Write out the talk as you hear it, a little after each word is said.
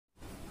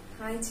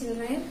Hi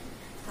children,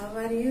 how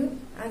are you?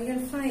 Are you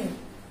fine?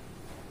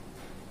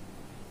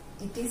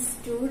 It is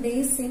 2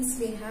 days since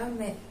we have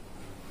met.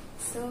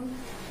 So,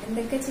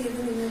 എന്തൊക്കെ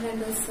ചെയ്തു നിങ്ങൾ 2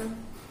 ദിവസം?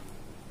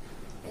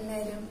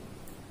 എല്ലാവരും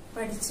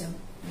പഠിച്ചോ?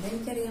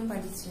 അതെനിക്കറിയാം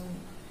പഠിച്ചു.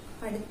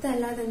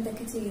 പഠിത്തല്ലാതെ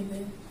എന്തൊക്കെ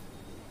ചെയ്തു?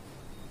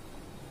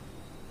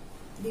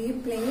 Do you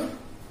play?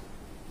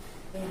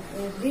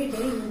 Every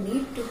day you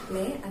need to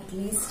play at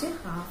least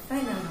half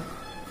an hour.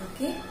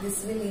 Okay? This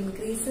will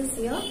increases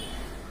your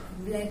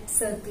blood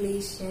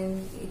circulation,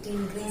 it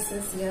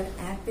increases your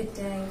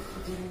appetite,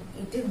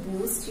 it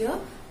boosts your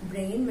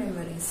brain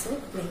memory. So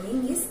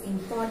playing is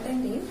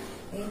important in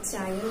a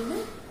child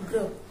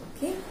group.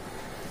 Okay,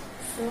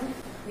 so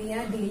we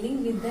are dealing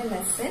with the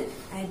lesson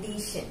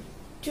addition.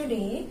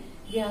 Today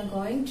we are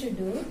going to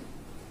do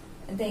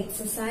the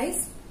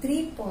exercise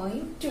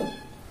 3.2,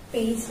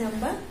 page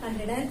number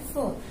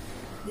 104.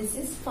 This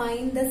is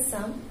find the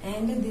sum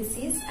and this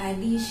is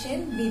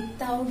addition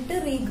without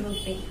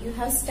regrouping. You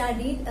have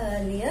studied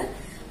earlier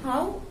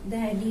how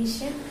the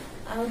addition,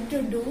 how to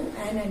do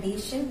an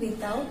addition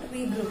without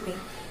regrouping.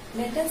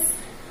 Let us,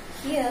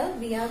 here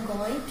we are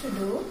going to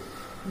do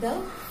the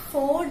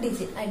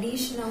 4-digit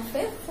addition of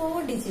a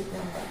 4-digit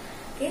number.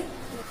 Okay,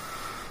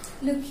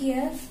 look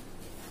here.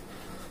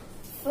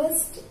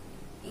 First,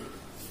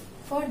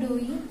 for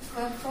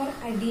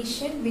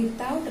addition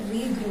without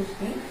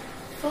regrouping,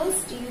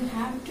 first you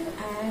have to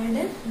add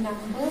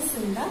numbers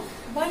in the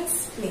ones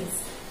place.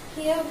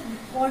 Here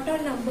what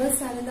are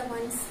numbers are in the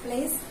ones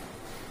place?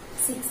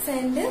 6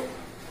 and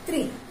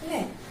 3.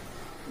 Yeah.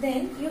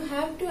 Then you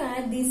have to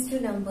add these two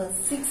numbers.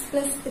 6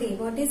 plus 3.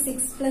 What is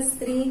 6 plus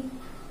 3?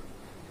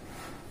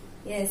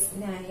 Yes,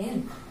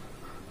 9.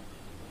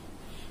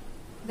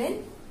 Then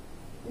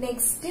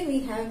next we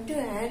have to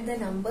add the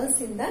numbers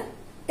in the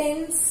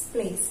tens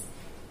place.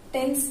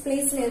 Tens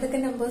place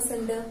ledaka numbers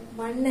under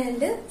 1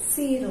 and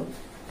 0.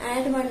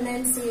 Add 1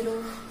 and 0.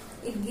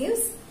 It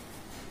gives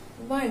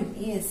 1.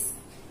 Yes.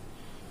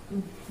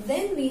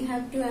 Then we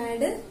have to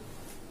add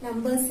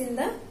numbers in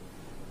the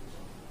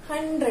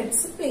hundreds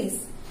place.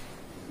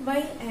 By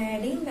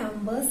adding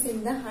numbers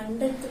in the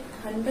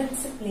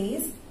hundreds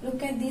place,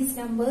 look at these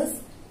numbers.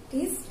 It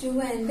is 2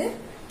 and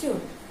 2.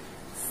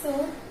 So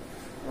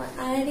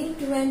adding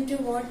 2 and 2,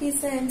 what is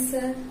the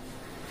answer?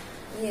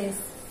 Yes,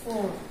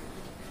 4.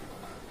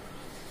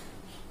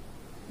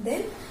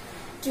 Then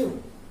 2.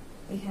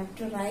 We have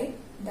to write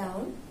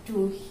down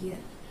 2 here.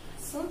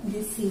 So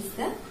this is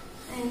the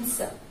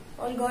answer.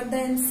 All got the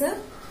answer?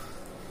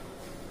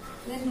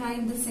 Then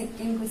write the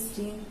second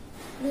question.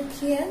 Look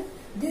here.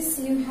 This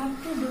you have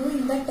to do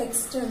in the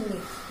text only.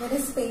 There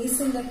is space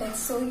in the text,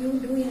 so you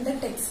do in the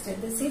text.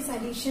 This is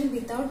addition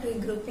without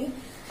regrouping.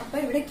 Appa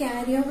ivide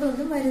carry over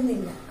ഒന്നും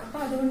വരുന്നില്ല. അപ്പൊ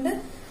അതുകൊണ്ട്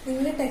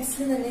നിങ്ങൾ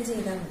ടെക്സ്റ്റിൽ തന്നെ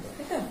ചെയ്താൽ മതി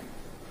കേട്ടോ.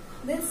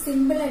 ഇത്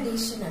സിമ്പിൾ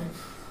അഡീഷൻ ആണ്.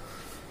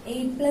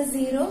 8 plus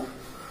 0.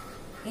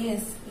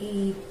 Yes,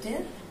 8.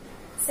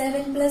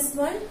 7 plus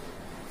 1.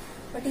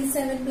 What is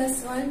 7 plus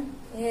 1?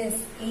 Yes,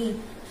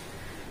 8.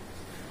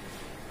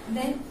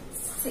 Then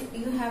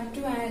you have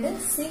to add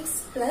 6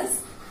 plus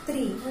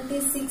 3. What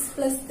is 6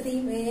 plus 3?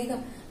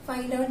 Vegam.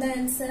 Find out the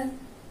answer.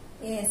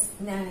 Yes,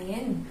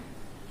 9.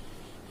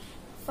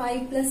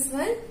 5 plus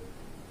 1?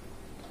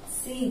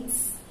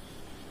 6.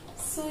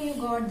 So you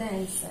got the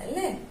answer.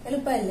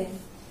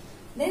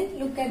 Then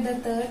look at the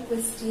third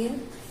question.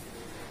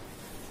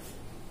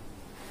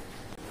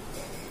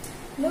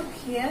 Look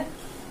here,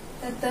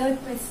 the third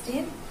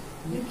question.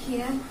 Look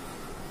here.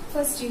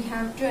 First you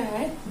have to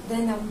add the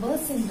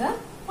numbers in the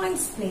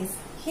ones place.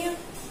 Here,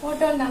 what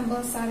all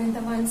numbers are in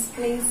the ones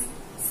place?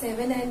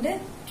 7 and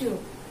 2.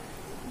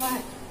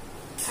 But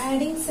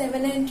adding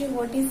 7 and 2,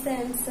 what is the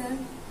answer?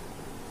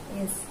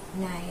 Yes,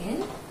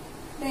 9.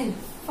 Then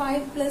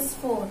 5 plus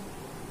 4.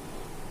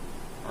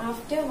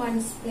 After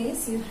ones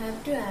place, you have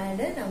to add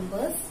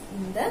numbers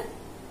in the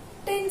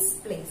tens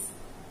place.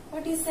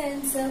 What is the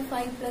answer?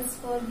 5 plus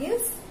 4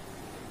 gives?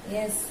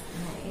 Yes,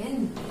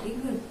 9. Very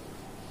good.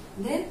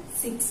 Then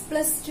 6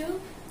 plus 2?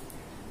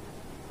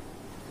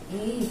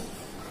 8.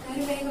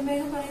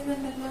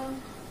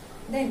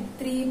 Then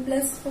 3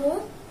 plus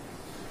 4?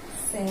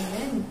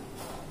 7.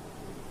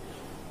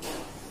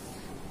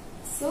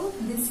 So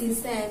this is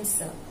the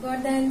answer. Got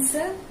the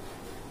answer?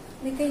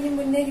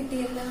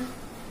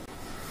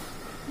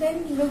 Then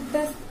look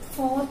the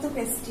fourth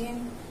question.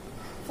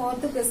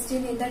 Fourth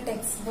question in the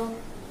textbook.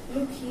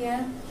 Look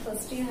here.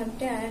 First you have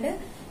to add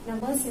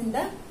numbers in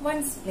the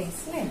ones place.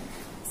 Right?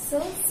 So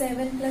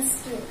 7 plus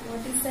 2.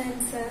 What is the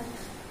answer?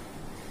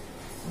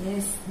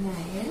 Yes,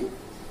 9.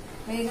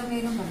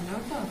 Vegam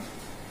pannoto.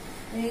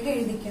 Vega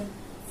edikkum.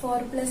 4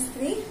 plus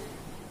 3?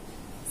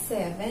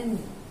 7.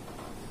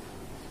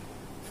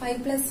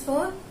 5 plus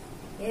 4?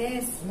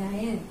 Yes,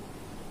 9.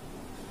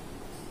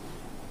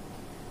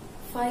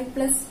 5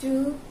 plus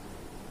 2?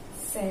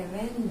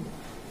 7.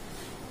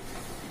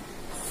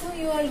 So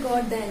you all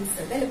got the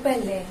answer.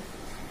 എളുപ്പല്ലേ?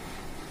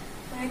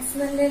 Maths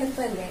നല്ല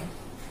എളുപ്പല്ലേ?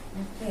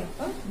 Okay,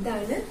 അപ്പൊ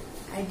ഇതാണ്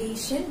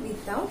addition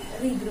without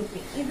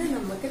regrouping. ഇത്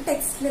നമുക്ക്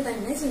ടെക്സ്റ്റിൽ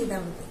തന്നെ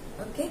ചെയ്താൽ മതി.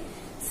 Okay.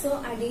 So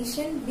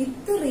addition with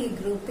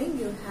regrouping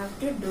you have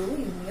to do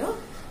in your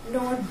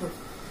notebook.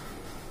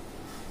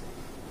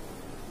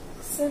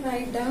 So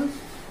write down.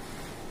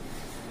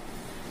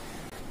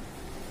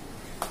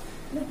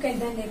 Look at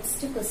the next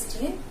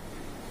question.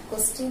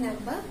 Question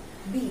number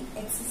B.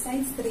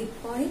 Exercise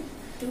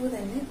 3.2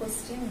 then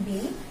question B.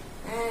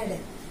 Add.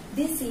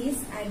 This is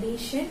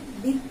addition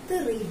with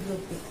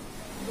regrouping.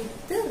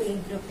 With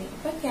regrouping.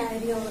 But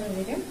carry over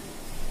with.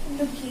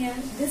 Look here.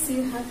 This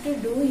you have to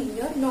do in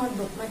your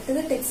notebook.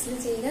 Mattadu text il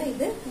cheyga,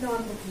 idu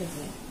notebook il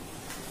cheyga.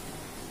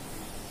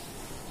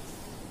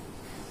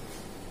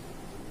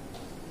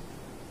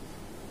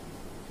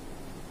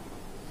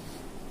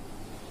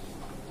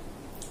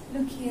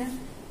 Look here.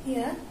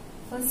 Here,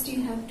 first you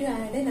have to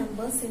add the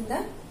numbers in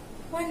the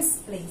ones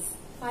place.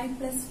 5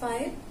 plus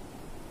 5,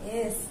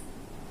 yes,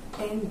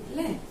 10.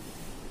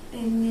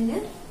 10 in a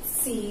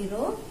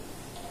 0.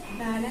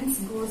 Balance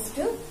goes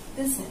to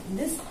this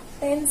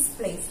tens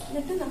place.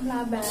 Let us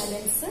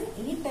balance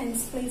this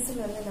tens place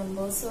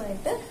numbers so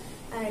add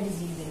this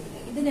is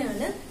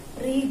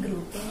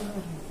regrouping.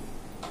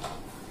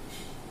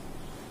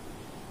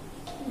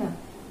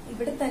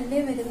 ഇവിടെ തന്നെ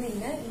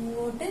വരുന്നില്ല,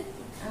 ഇങ്ങോട്ട്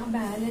ആ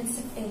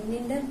balance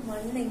 10ന്റെ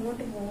 1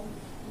 എങ്ങോട്ട് പോകും,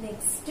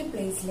 next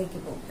പ്ലേസിലേക്ക്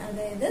പോകും,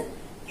 അതായത്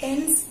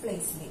tense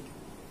പ്ലേസിലേക്ക്.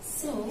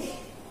 So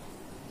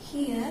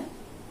here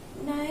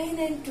 9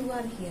 and 2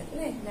 are here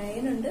അല്ലെ,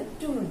 9 ഉണ്ട്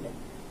 2 ഉണ്ട്.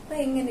 അപ്പൊ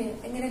എങ്ങനെ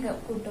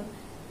കൂട്ടും?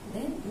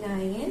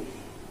 9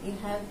 you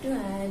have to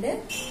add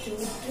 2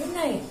 to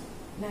 9.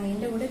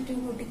 9ന്റെ കൂടെ 2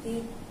 കൂട്ടിക്ക്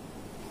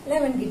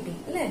 11 കിട്ടി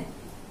അല്ലെ.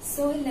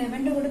 സോ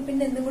 11ന്റെ കൂടെ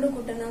പിന്നെ എന്തും കൂടെ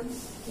കൂട്ടണം?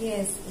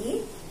 യെസ്, ഈ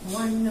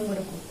 1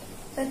 കൂടെ കൂട്ടും.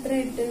 അപ്പൊ എത്ര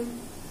കിട്ടും?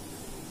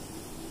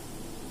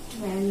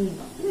 12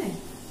 അല്ലെ.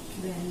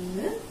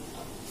 12.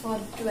 For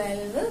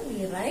 12 we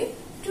write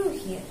 2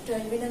 here.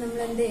 12നെ നമ്മൾ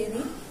എന്ത്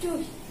എഴുതി? 2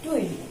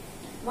 എഴുതി.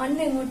 1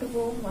 എങ്ങോട്ട്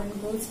പോകും? 1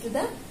 goes to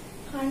the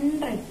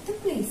 100th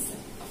place.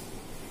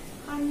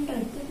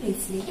 100th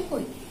പ്ലേസിലേക്ക്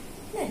പോയി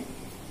അല്ലെ.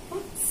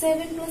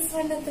 7 plus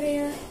 1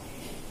 എത്രയാ?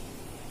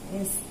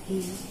 യെസ്,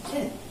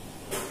 8.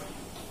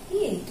 ഈ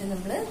 8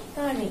 നമ്മള്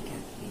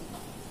താഴേക്കാണ്.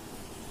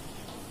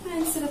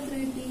 ആൻസർ എത്ര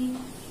കിട്ടി?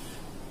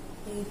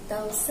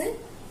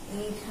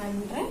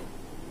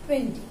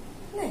 8820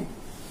 അല്ലെ.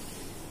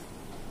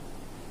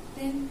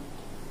 Then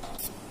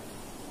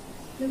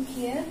look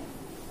here,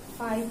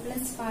 5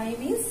 plus 5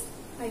 is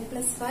 5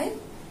 plus 5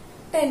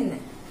 10.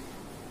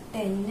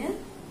 10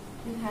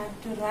 you have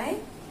to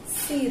write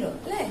 0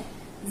 അല്ലെ.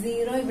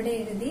 0 ഇവിടെ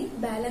എഴുതി.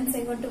 ബാലൻസ്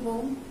എങ്ങോട്ട്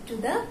പോകും? To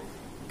the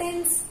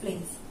tense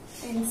place.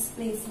 Tense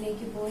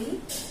പ്ലേസിലേക്ക് പോയി.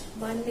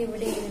 1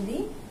 ഇവിടെ എഴുതി.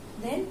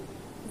 Then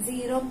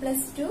 0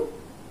 plus 2,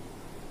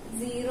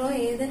 0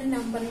 ഏതൊരു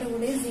നമ്പറിന്റെ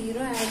കൂടെ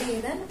 0 ആഡ്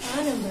ചെയ്താൽ ആ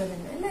നമ്പർ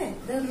തന്നെ അല്ലെ.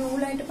 ഇത് റൂൾ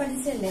ആയിട്ട്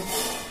പഠിച്ചല്ലേ.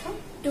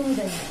 2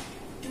 തന്നെ.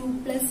 2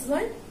 plus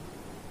 1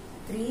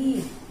 3.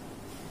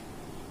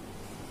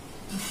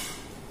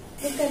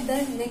 Look at the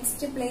next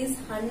place,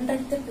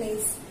 100th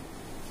place.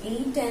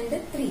 8 and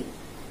 3.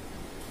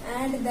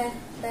 Add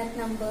that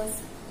numbers.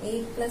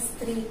 8 plus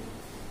 3.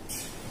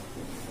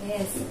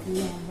 Yes,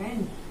 11.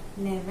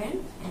 11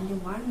 and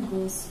 1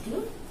 goes to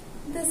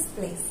this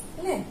place.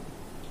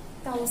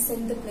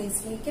 1000th place.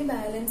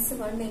 Balance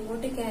 1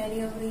 എങ്ങോട്ട് carry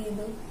over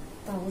ചെയ്തു?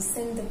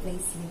 1000th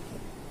place.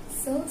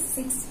 So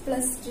 6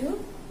 plus 2.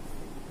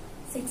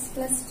 6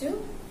 plus 2.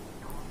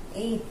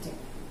 8.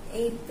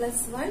 8 plus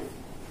 1.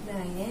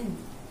 9.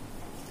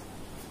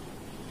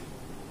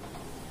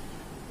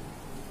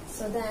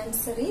 So the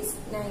answer is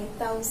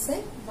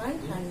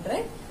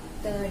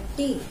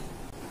 9130.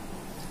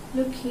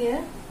 Look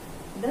here.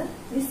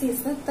 This is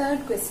the third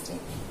question.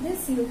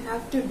 This you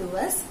have to do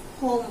as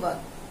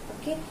homework.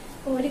 Okay.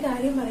 ഒരു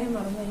കാര്യം പറയാൻ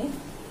മറന്നുപോയി.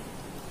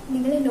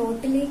 നിങ്ങൾ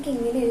നോട്ടിലേക്ക്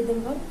ഇങ്ങനെ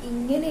എഴുതുമ്പോൾ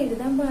ഇങ്ങനെ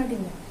എഴുതാൻ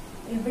പാടില്ല.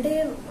 എവിടെ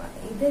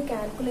ഇത്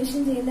കാൽക്കുലേഷൻ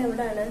ചെയ്യുന്ന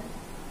എവിടാണ്?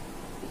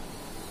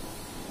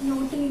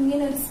 നോട്ടിൽ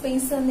ഇങ്ങനെ ഒരു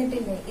സ്പേസ്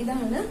തന്നിട്ടില്ലേ?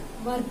 ഇതാണ്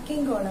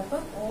വർക്കിംഗ് കോൾ. അപ്പൊ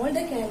all the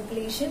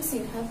calculations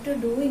you have to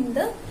do in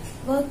the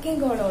working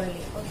code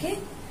only. Okay,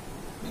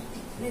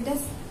 let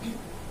us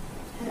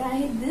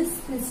write this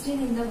question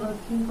in the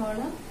working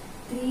column.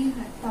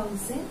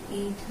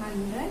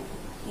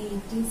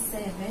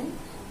 3887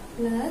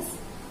 plus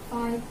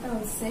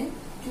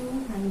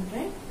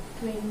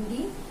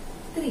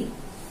 5223.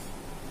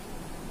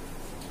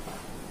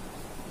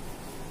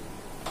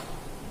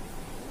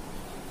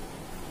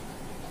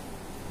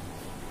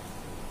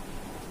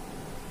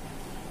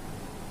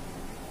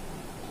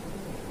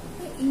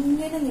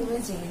 ഇങ്ങനെ നിങ്ങൾ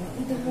ചെയ്യണം.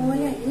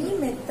 ഇതുപോലെ ഈ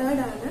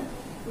മെത്തേഡാണ്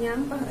ഞാൻ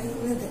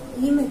പറയുന്നത്.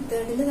 ഈ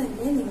മെത്തേഡിൽ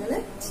തന്നെ നിങ്ങൾ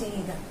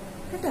ചെയ്യുക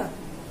കേട്ടോ.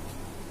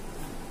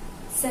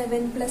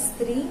 7 plus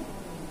 3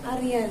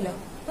 അറിയാലോ.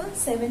 അപ്പൊ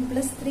 7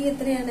 plus 3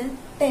 എത്രയാണ്?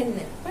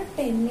 10. അപ്പൊ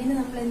 10ന്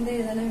നമ്മൾ എന്ത്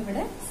എഴുതണം?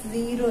 ഇവിടെ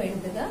 0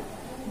 എഴുതുക.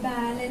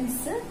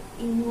 ബാലൻസ്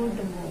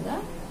ഇങ്ങോട്ട് പോവുക.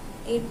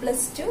 8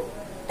 plus 2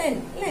 10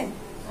 അല്ലെ.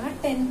 ആ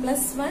 10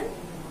 plus 1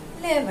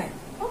 11.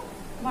 അപ്പൊ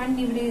 1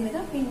 ഇവിടെ എഴുതുക.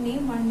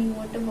 പിന്നെയും 1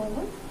 ഇങ്ങോട്ട്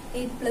പോകും.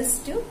 8 plus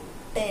 2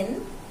 10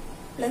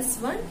 plus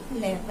 1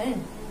 11.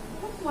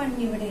 1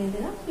 ഇവിടെ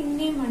എഴുതുക.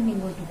 പിന്നെയും 1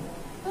 ഇങ്ങോട്ട് പോകും.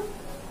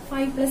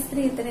 5 plus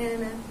 3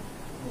 എത്രയാണ്?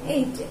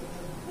 8.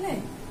 അല്ലെ?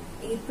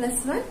 8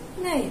 + 1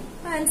 9.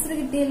 അപ്പൊ ആൻസർ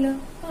കിട്ടിയല്ലോ.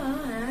 അപ്പൊ ആ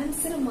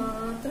ആൻസർ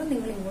മാത്രം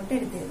നിങ്ങൾ ഇങ്ങോട്ട്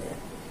എടുത്തെഴുതുക.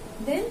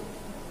 ദെൻ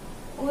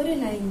ഒരു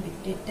ലൈൻ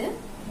വിട്ടിട്ട്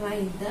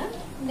റൈറ്റ് ദ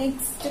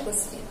നെക്സ്റ്റ്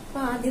ക്വസ്റ്റ്യൻ. അപ്പൊ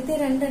ആദ്യത്തെ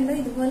രണ്ടെണ്ണം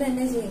ഇതുപോലെ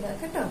തന്നെ ചെയ്യുക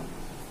കേട്ടോ.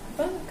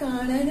 അപ്പൊ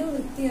കാണാനും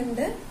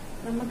വൃത്തിയുണ്ട്,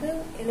 നമുക്ക്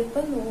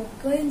എളുപ്പം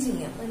നോക്കുകയും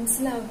ചെയ്യാം,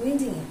 മനസ്സിലാവുകയും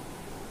ചെയ്യാം.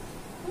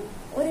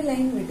 ഒരു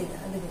ലൈൻ വിടുക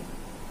അതിന്.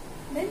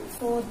 Then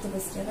fourth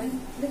question.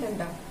 ഇത്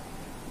കണ്ടോ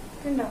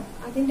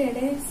അതിന്റെ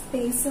ഇടയിൽ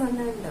സ്പേസ്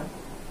വന്നുണ്ടോ?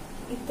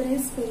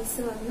 ഇത്രയും സ്പേസ്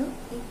വന്നു.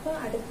 ഇപ്പൊ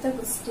അടുത്ത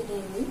ക്വസ്റ്റ്യൻ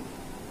എഴുതി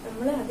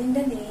നമ്മൾ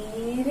അതിന്റെ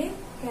നേരെ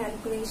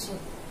കാൽക്കുലേഷൻ,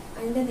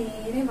 അതിന്റെ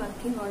നേരെ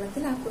വർക്കിംഗ്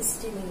കോളത്തിൽ ആ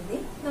ക്വസ്റ്റ്യൻ എഴുതി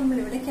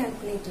നമ്മളിവിടെ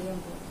കാൽക്കുലേറ്റ് ചെയ്യാൻ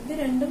പോകും. ഇത്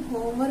രണ്ടും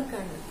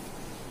ഹോംവർക്കാണ്.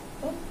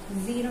 അപ്പൊ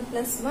 0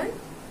 + 1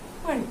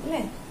 1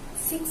 അല്ലെ?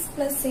 6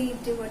 +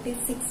 8 what is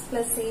 6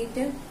 +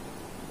 8?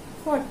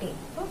 14.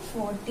 So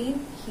 14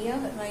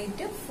 here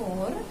write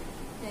 4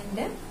 and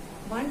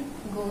 1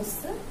 goes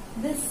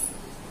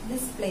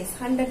this place,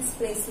 hundreds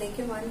place like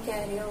 1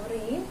 carry over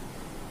in.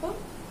 So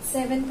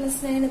 7 +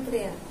 9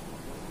 എത്രയാ?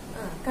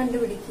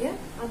 കണ്ടുപിടിക്കുക.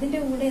 അതിന്റെ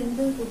കൂടെ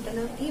എന്ത്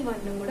കൂട്ടണം? ഈ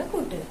 1 കൂടെ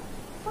കൂട്ടുക.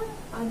 അപ്പൊ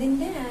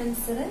അതിന്റെ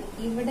ആൻസർ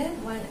ഇവിടെ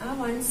ആ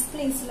 1's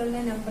പ്ലേസിലുള്ള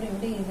നമ്പർ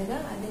ഇവിടെ എഴുതുക.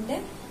 അതിന്റെ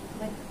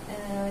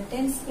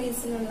 10's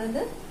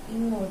പ്ലേസിലുള്ളത്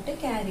ഇങ്ങോട്ട്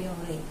ക്യാരി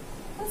ഓവർ ചെയ്യും.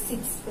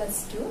 6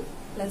 + 2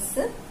 plus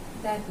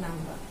that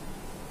number.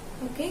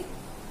 Okay,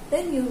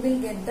 then you will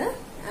get the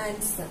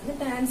answer.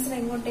 എന്നിട്ട് ആൻസർ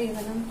എങ്ങോട്ട്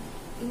എഴുതണം?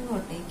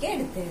 ഇങ്ങോട്ടേക്ക്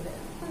എടുത്തെഴുതുക.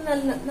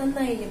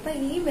 നന്നായില്ല. ഇപ്പൊ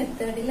ഈ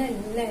മെത്തേഡിൽ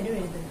എല്ലാവരും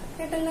എഴുതുക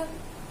കേട്ടല്ലോ.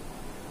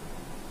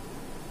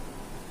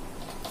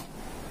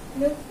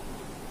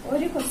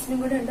 ഒരു ക്വസ്റ്റ്യൻ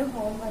കൂടെ ഉണ്ട്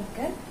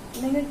ഹോംവർക്ക്.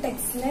 നിങ്ങൾ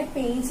ടെക്സ്റ്റിലെ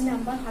പേജ്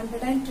നമ്പർ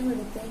 102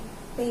 എടുത്ത്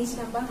പേജ്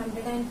നമ്പർ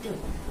 102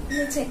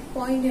 ഇന്ന് ചെക്ക്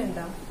പോയിന്റ്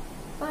ഉണ്ടോ?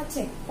 അപ്പൊ ആ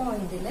ചെക്ക്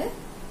പോയിന്റില്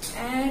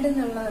ആഡ്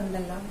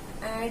എന്നുള്ളതുണ്ടല്ലോ,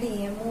 ആഡ്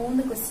ചെയ്യാം.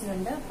 3 ക്വസ്റ്റ്യൻ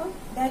ഉണ്ട്. അപ്പം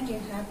that you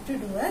have to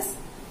do as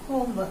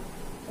homework.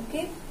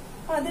 Okay,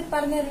 അപ്പൊ അത്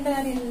പറഞ്ഞു തരേണ്ട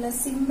കാര്യമില്ല.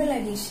 സിമ്പിൾ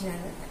അഡീഷൻ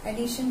ആണ്.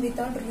 അഡീഷൻ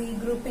വിത്തൗട്ട്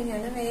റീഗ്രൂപ്പിംഗ്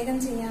ആണ്. വേഗം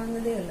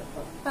ചെയ്യാവുന്നതേ ഉള്ളൂ.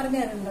 അപ്പൊ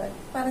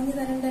പറഞ്ഞു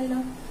തരണ്ടല്ലോ.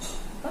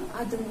 അപ്പം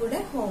അതും കൂടെ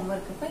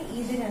ഹോംവർക്ക്. അപ്പൊ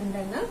ഇത്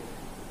രണ്ടെണ്ണം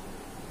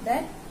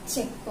ദാറ്റ്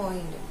ചെക്ക്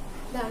പോയിന്റ്,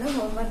 ഇതാണ്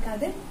ഹോംവർക്ക്.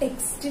 അത്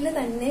ടെക്സ്റ്റിൽ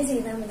തന്നെ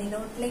ചെയ്താൽ മതി.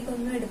 നോട്ടിലേക്ക്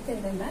ഒന്നും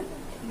എടുത്തെഴുതണ്ട.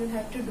 You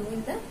have to do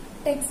in the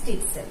text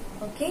itself.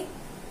 Okay,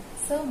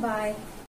 so bye.